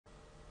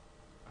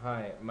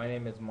Hi, my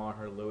name is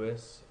Maher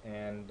Louis,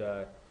 and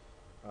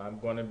I'm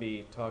going to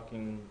be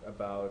talking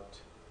about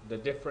the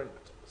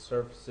different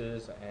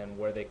surfaces and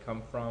where they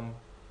come from,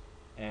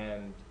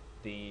 and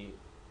the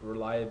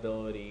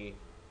reliability,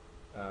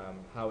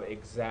 how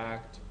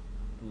exact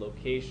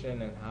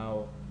location and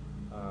how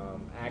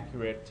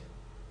accurate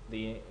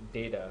the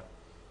data.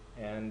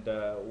 And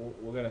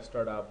we're going to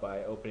start out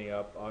by opening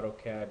up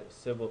AutoCAD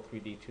Civil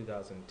 3D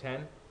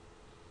 2010,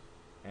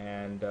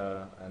 and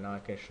I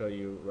can show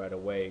you right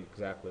away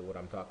exactly what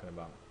I'm talking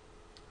about.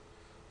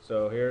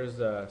 So here's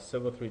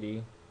Civil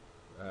 3D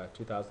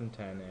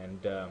 2010,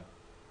 and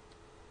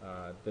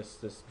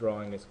this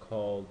drawing is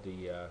called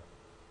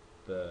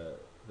the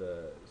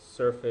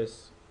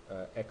surface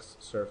X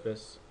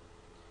surface,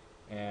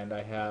 and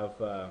I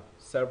have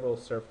several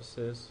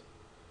surfaces.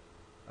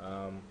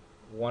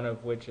 One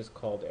of which is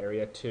called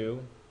Area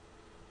 2,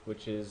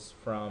 which is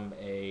from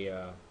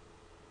a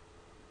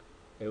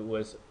it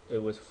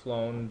was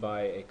flown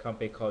by a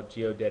company called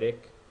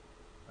Geodetic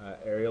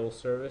Aerial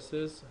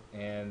Services,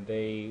 and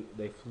they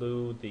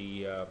flew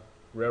the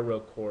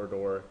railroad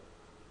corridor,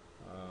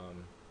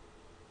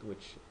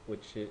 which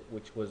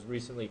was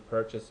recently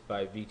purchased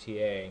by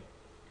VTA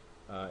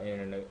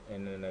in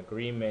an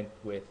agreement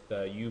with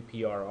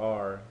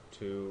UPRR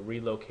to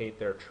relocate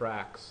their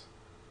tracks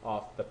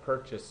off the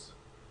purchase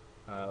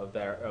of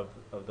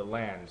the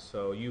land.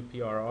 So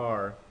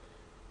UPRR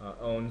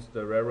owns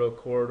the railroad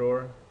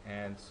corridor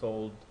and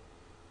sold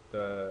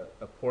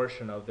a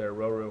portion of their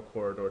railroad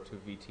corridor to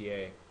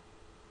VTA.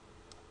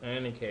 In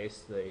any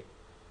case, the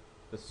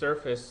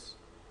surface,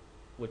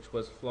 which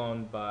was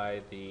flown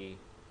by the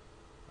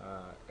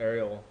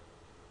aerial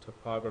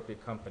topography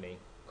company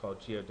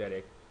called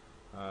Geodetic,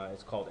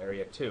 is called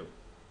Area 2.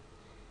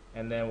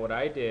 And then what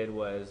I did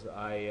was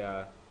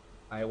I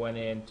went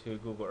into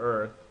Google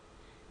Earth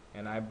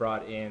and I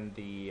brought in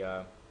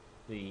the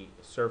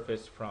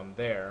surface from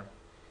there,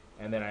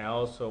 and then I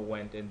also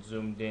went and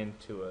zoomed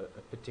into a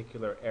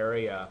particular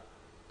area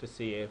to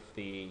see if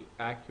the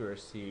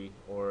accuracy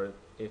or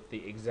if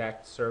the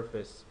exact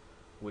surface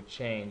would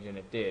change, and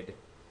it did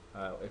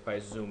if I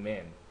zoom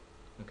in.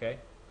 Okay,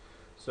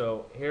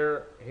 so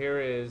here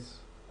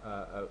is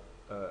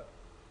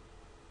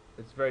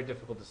it's very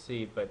difficult to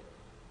see, but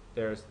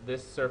there's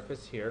this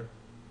surface here,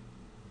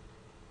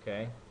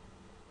 okay,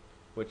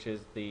 which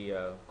is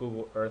the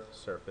Google Earth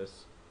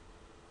surface,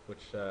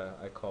 which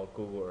I call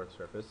Google Earth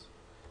surface.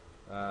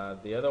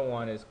 The other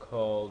one is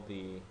called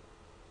the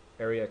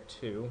Area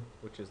 2,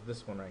 which is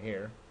this one right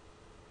here.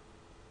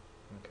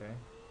 Okay.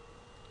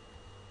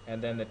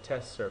 And then the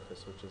test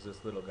surface, which is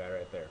this little guy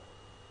right there.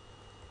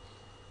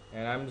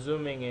 And I'm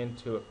zooming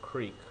into a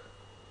creek.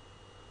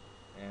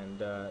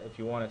 And if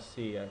you want to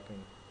see, I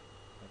could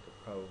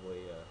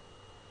probably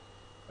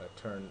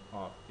turn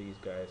off these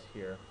guys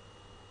here.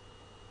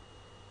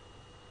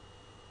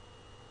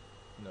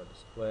 No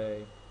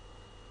display.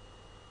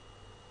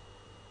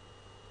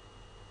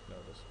 No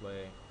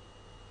display.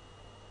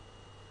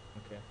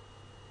 Okay.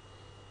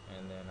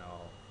 And then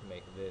I'll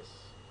make this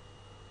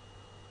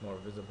more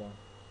visible.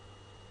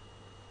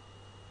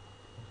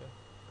 Okay.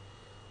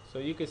 So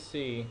you can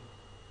see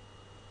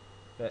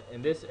that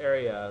in this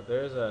area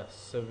there's a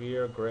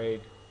severe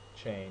grade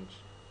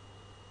change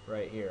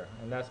right here,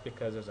 and that's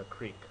because there's a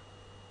creek.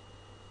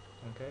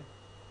 Okay.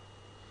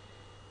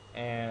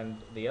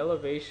 And the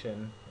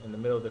elevation in the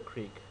middle of the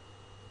creek,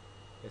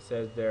 it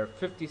says there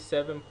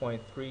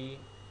 57.336.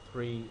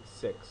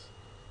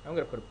 I'm going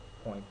to put a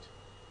point.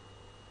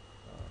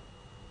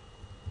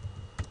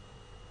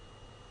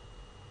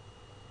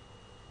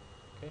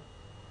 Okay,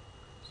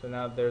 so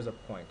now there's a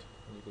point.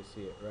 You can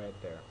see it right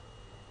there.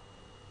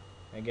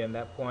 Again,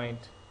 that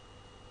point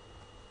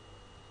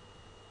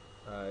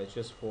is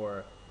just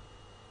for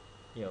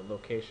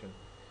location.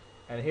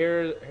 And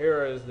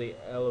here is the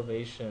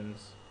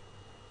elevations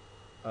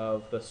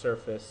of the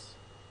surface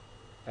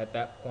at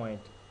that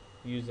point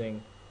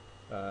using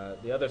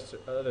the other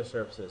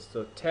surfaces.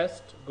 So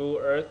test Google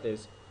Earth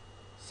is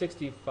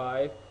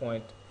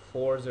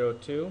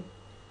 65.402.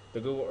 The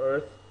Google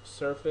Earth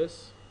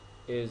surface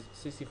is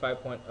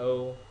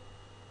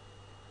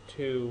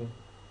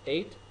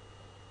 65.028.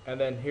 And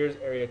then here's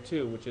Area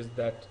 2, which is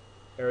that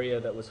area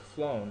that was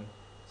flown.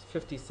 It's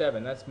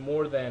 57. That's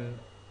more than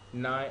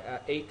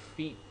 8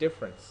 feet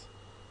difference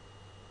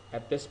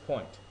at this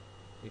point,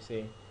 you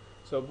see.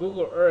 So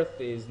Google Earth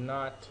is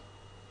not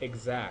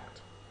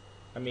exact.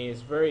 I mean,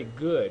 it's very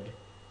good,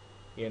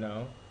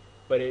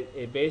 but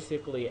it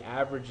basically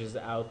averages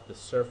out the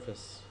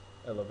surface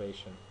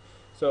elevation.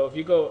 So if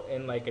you go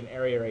in like an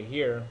area right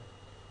here,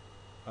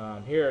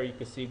 here you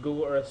can see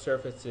Google Earth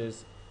surface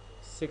is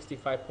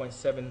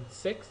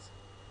 65.76,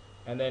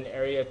 and then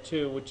Area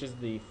 2, which is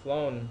the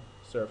flown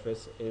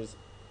surface, is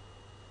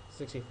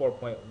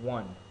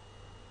 64.1.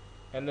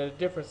 And the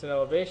difference in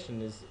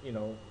elevation is,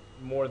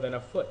 more than a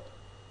foot.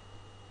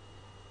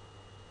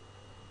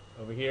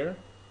 Over here,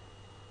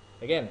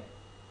 again,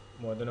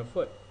 more than a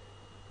foot.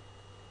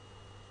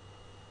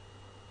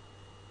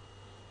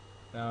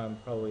 Now I'm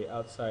probably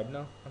outside.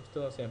 No, I'm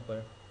still in the same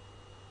player.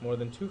 More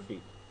than 2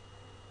 feet.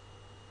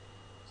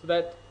 So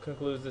that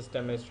concludes this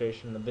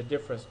demonstration of the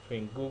difference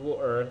between Google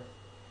Earth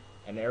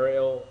and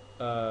aerial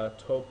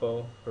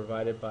topo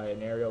provided by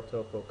an aerial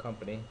topo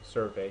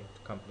survey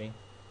company,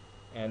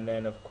 and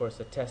then of course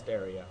a test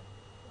area.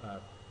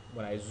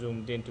 When I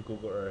zoomed into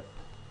Google Earth,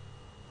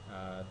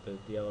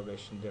 the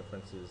elevation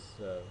difference is,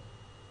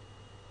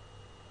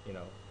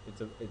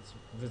 it's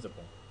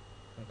visible.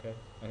 Okay,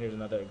 and here's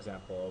another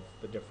example of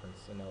the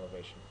difference in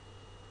elevation.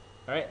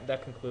 All right,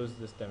 that concludes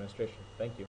this demonstration. Thank you.